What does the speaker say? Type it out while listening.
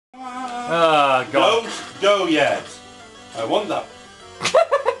Oh, God. Don't go yet. I want that.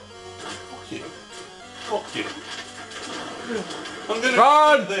 Fuck you. Fuck you. I'm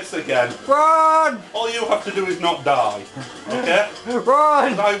gonna do this again. Run! All you have to do is not die. Okay?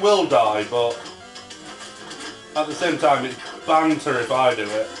 Run! I will die, but at the same time it's banter if I do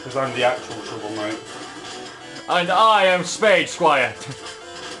it, because I'm the actual Shovel Knight. And I am Spade Squire.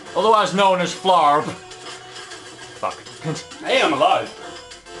 Otherwise known as Flarb. Fuck. Hey, I'm alive.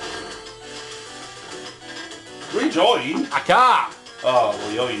 Rejoin? I can't! Oh,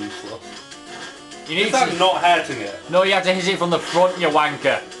 well, you're useless. You need Is that to... not hurting it? No, you have to hit it from the front, you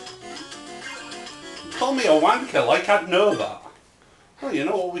wanker. You call me a wanker like I'd know that. Well, you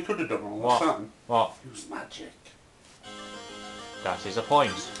know what we could have done all What? the time? What? Use magic. That is a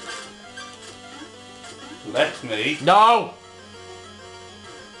point. Let me. No!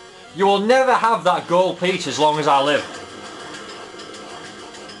 You will never have that gold piece as long as I live.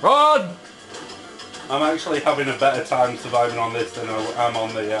 Run! I'm actually having a better time surviving on this than I am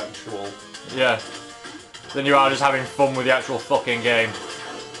on the actual... Yeah. Then you are just having fun with the actual fucking game.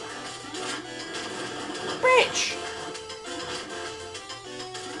 Bitch!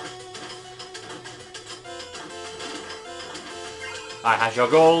 I have your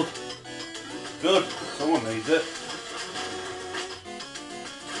gold. Good. Someone needs it.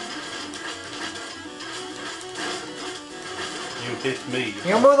 You hit me.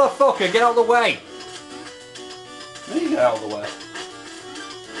 You motherfucker, get out of the way! Me get out of the way.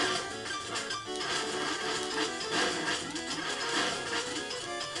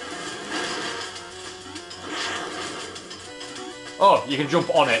 Oh, you can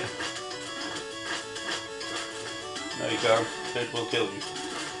jump on it. No, you can't. It will kill you.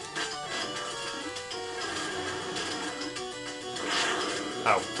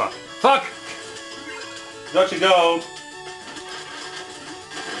 Oh, fuck. Fuck! Got your gold.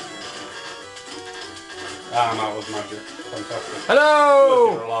 I'm out of magic. Fantastic. Hello!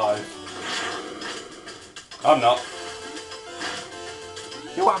 Good, you're alive. I'm not.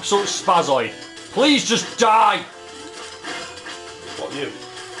 You absolute spazoid. Please just die! What, you?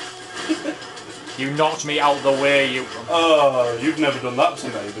 You knocked me out the way, you... Oh, you've never done that to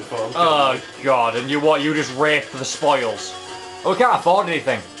me before. Oh, God, and you what? You just raped the spoils. Oh, we can't afford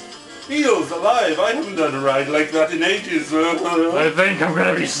anything. Neil's alive. I haven't done a ride like that in ages. I think I'm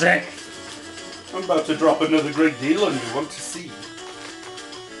gonna be sick. I'm about to drop another great deal on you. Want to see?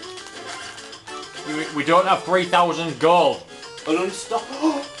 We don't have 3,000 gold. An unstop.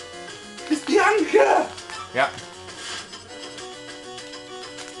 It's the anchor! Yeah.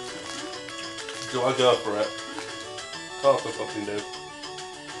 Do I go for it? Of course I fucking do.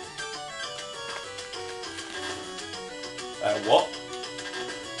 What?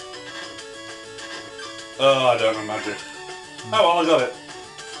 Oh, I don't know magic. Oh well, I got it.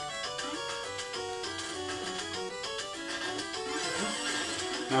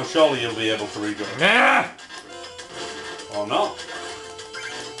 Now surely you'll be able to rejoin. Nah! Or not.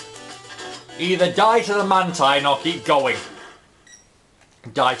 Either die to the Mantine or keep going.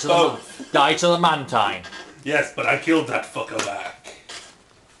 Die to the die to the Mantine. Yes, but I killed that fucker back.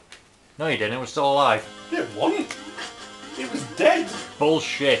 No, you didn't. It was still alive. It wasn't. It was dead.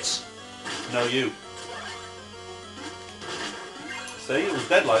 Bullshit. No, you. See, it was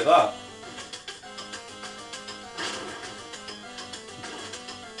dead like that.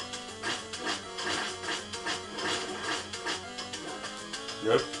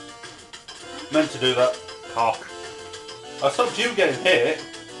 Yep. Meant to do that. Cock. I stopped you getting hit.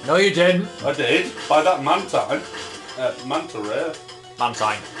 No, you didn't. I did. By that Mantine. Manta Ray.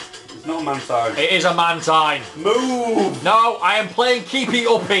 Mantine. It's not a Mantine. It is a Mantine. Move! No, I am playing Keepy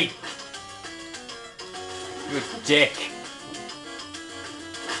Uppy. You dick.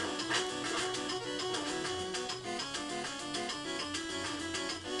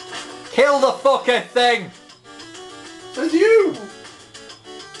 Kill the fucking thing! Says you!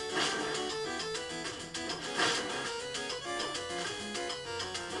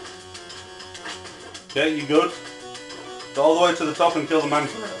 Okay, you good? Go all the way to the top and kill the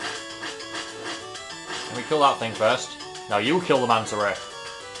Manta Ray. Let me kill that thing first. Now you kill the Manta Ray.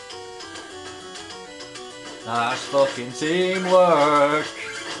 That's fucking teamwork.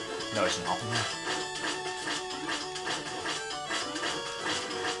 No, it's not.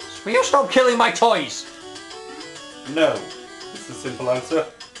 Will you stop killing my toys? No. It's a simple answer.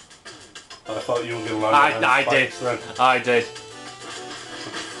 I thought you were going to land I did. Then. I did.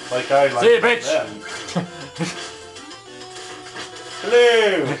 Like I like See you, bitch. them.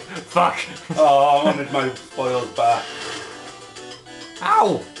 Hello! Fuck. Oh, I wanted my spoils back.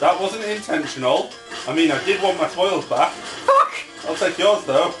 Ow! That wasn't intentional. I mean, I did want my spoils back. Fuck! I'll take yours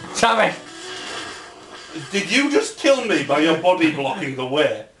though. Damn it! Did you just kill me by your body blocking the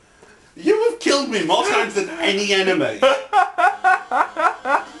way? You have killed me more times than any enemy.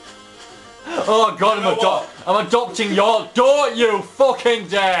 Oh god, You know I'm adopting your... Don't you fucking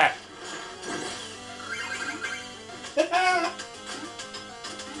dare!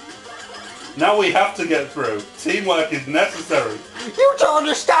 Now we have to get through. Teamwork is necessary. You don't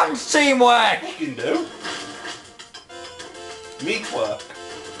understand teamwork! You can do. Meat work.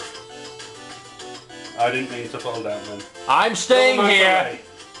 I didn't mean to fall down then. I'm staying here.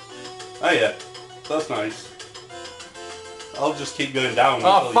 Oh yeah, that's nice. I'll just keep going down.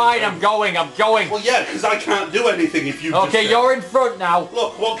 Oh until fine, you I'm going. Well yeah, because I can't do anything if you Okay, you're in front now.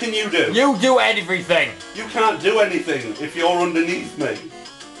 Look, what can you do? You do everything. You can't do anything if you're underneath me.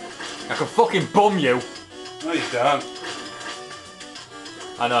 I can fucking bum you. No, you can't.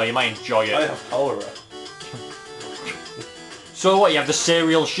 I know, you might enjoy it. I have cholera. So what, you have the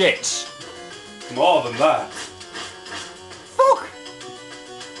cereal shits? More than that. Fuck!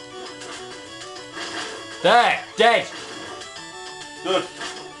 There, dead. Good.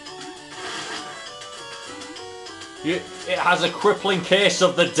 It has a crippling case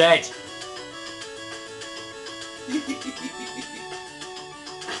of the dead.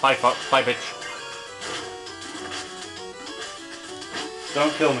 Bye, fuck. Bye, bitch.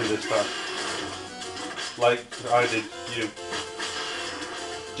 Don't kill me this time. Like I did you.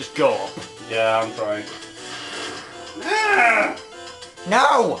 Just go up. Yeah, I'm trying. Ah!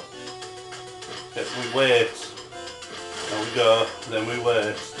 No! Okay, we wait. Then we go. Then we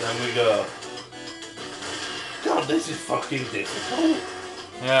wait. Then we go. God, this is fucking difficult.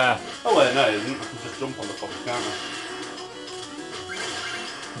 Yeah. Oh wait, no, it isn't. I can just jump on the fuck, can't I?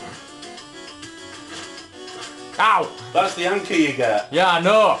 Ow! That's the anchor you get. Yeah, I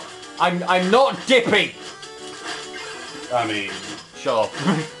know. I'm not dippy. I mean, Shut up.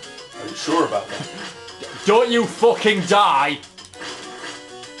 are you sure about that? Don't you fucking die.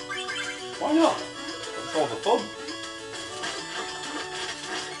 Why not? It's all the fun.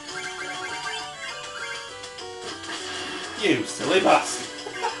 You silly bastard.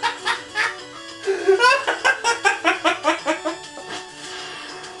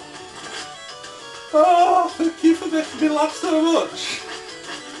 Oh, thank you for making me laugh so much.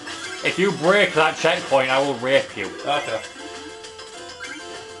 If you break that checkpoint, I will rape you. Okay.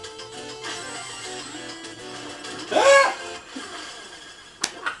 Ah!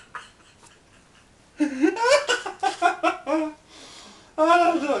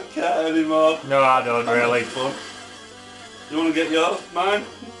 I don't care anymore. No, I don't I'm really. having fun. You want to get yours? Mine?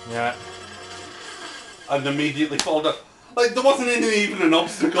 Yeah. And immediately fall down. Like, there wasn't even an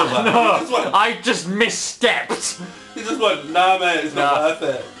obstacle there. No, He just went, I just misstepped. he just went, nah mate, it's not worth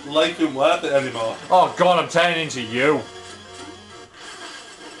it. Life isn't worth it anymore. Oh god, I'm turning into you.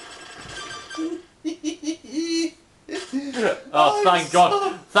 Oh, thank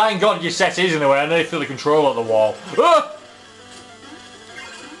god. Thank god your set is in the way. I nearly threw the controller at the wall. Ah!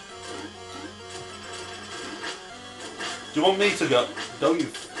 Do you want me to go? Don't you?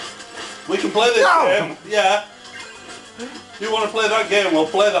 We can play this No! game. Yeah. You want to play that game? We'll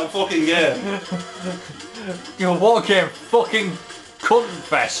play that fucking game. You're walking fucking cunt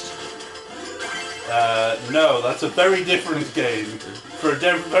fest. No, that's a very different game for a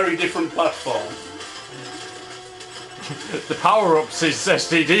very different platform. The power-ups is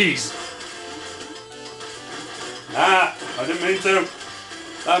STDs. Ah, I didn't mean to.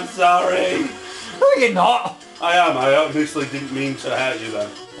 I'm sorry. No, you're not. I am. I obviously didn't mean to hurt you then.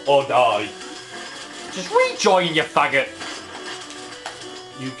 Or die. Just rejoin, you faggot.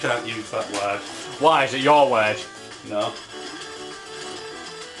 You can't use that word. Why is it your word? No.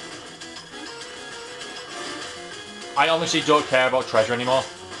 I honestly don't care about treasure anymore.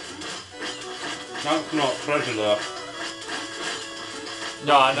 That's not treasure though.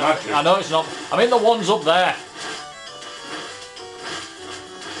 No, I know, Magic. I know it's not. I mean the ones up there.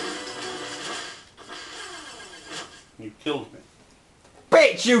 You killed me.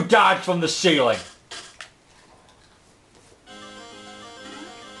 Bitch, you died from the ceiling.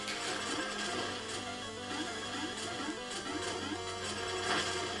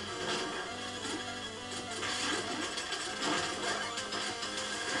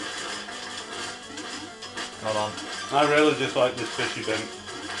 Hold on. I really just like this fishy bin.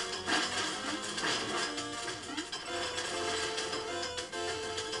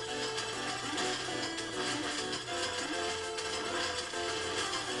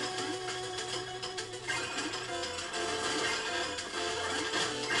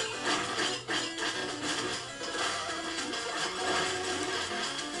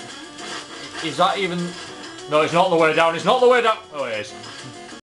 Is that even No, it's not the way down. It's not the way down. Oh, it is.